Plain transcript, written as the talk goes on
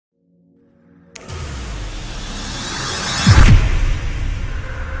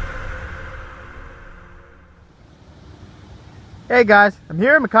Hey guys, I'm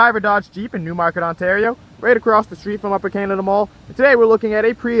here at MacIver Dodge Jeep in Newmarket, Ontario, right across the street from Upper Canada Mall. And today we're looking at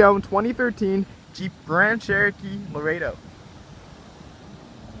a pre-owned 2013 Jeep Grand Cherokee Laredo.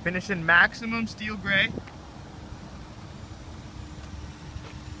 Finished in maximum steel gray.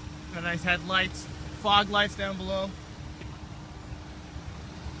 Got nice headlights, fog lights down below.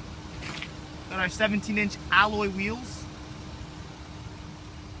 Got our 17-inch alloy wheels.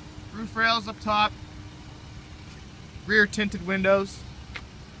 Roof rails up top. Rear tinted windows.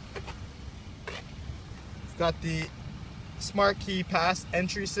 We've got the smart key pass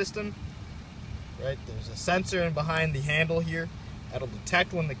entry system. Right, there's a sensor in behind the handle here that'll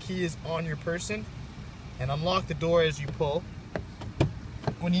detect when the key is on your person and unlock the door as you pull.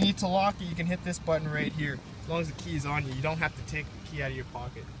 When you need to lock it, you can hit this button right here. As long as the key is on you, you don't have to take the key out of your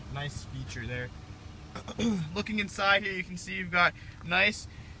pocket. Nice feature there. Looking inside here, you can see you've got nice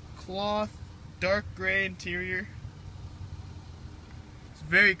cloth, dark gray interior. It's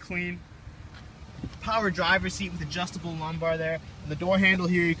very clean. Power driver's seat with adjustable lumbar there. And the door handle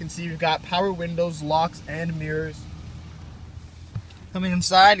here, you can see we've got power windows, locks, and mirrors. Coming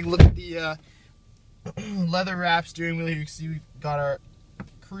inside, you look at the leather wrap steering wheel here. You can see we've got our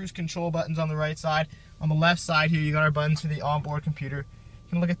cruise control buttons on the right side. On the left side here, you got our buttons for the onboard computer. You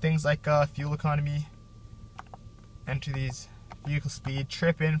can look at things like fuel economy, enter these vehicle speed,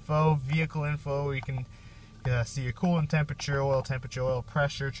 trip info, vehicle info. You can see your coolant temperature, oil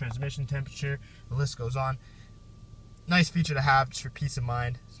pressure, transmission temperature. The list goes on. Nice feature to have just for peace of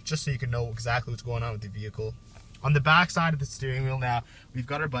mind, just so you can know exactly what's going on with the vehicle. On the back side of the steering wheel now, we've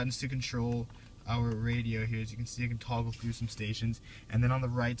got our buttons to control our radio here. As you can see, you can toggle through some stations. And then on the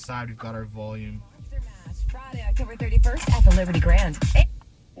right side, we've got our volume. Friday, October 31st at the Liberty Grand.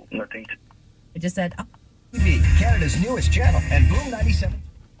 Nothing. I just said... TV, Canada's newest channel, and Bloom 97.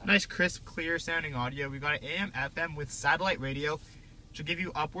 Nice, crisp, clear sounding audio. We've got an AM, FM with satellite radio, which will give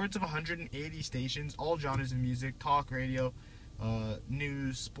you upwards of 180 stations, all genres of music, talk radio,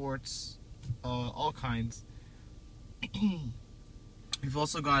 news, sports, all kinds. We've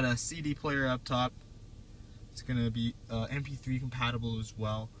also got a CD player up top. It's going to be MP3 compatible as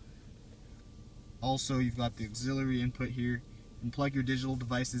well. Also, you've got the auxiliary input here. You can plug your digital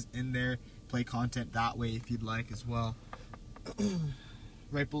devices in there, play content that way if you'd like as well.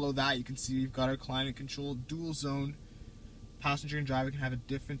 Right below that, you can see we've got our climate control, dual zone. Passenger and driver can have a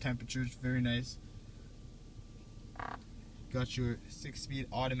different temperature. It's very nice. Got your 6-speed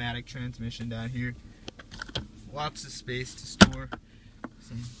automatic transmission down here. Lots of space to store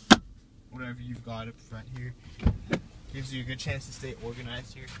some whatever you've got up front here. Gives you a good chance to stay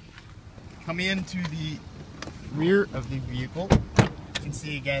organized here. Coming into the rear of the vehicle, you can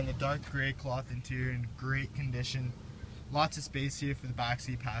see again the dark gray cloth interior in great condition. Lots of space here for the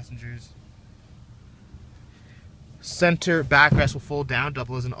backseat passengers. Center backrest will fold down,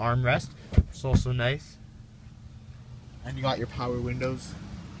 double as an armrest. It's also nice. And you got your power windows.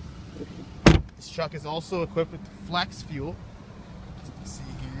 This truck is also equipped with flex fuel, as you can see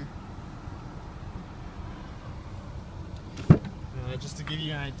here. Just to give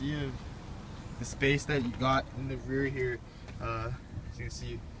you an idea of the space that you got in the rear here, as you can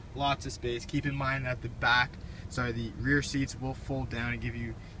see, lots of space. Keep in mind that the rear seats will fold down and give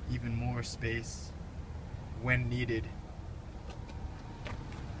you even more space when needed.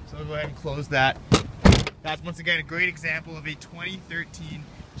 So I'll go ahead and close that. That's once again a great example of a 2013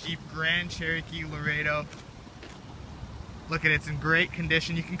 Jeep Grand Cherokee Laredo. Look at it, it's in great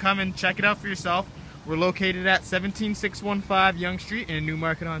condition. You can come and check it out for yourself. We're located at 17615 Yonge Street in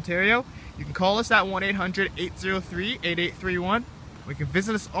Newmarket, Ontario. You can call us at 1-800-803-8831. You can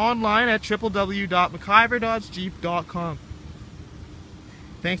visit us online at www.maciverdodgejeep.com.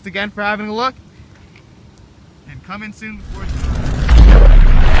 Thanks again for having a look, and come in soon before it's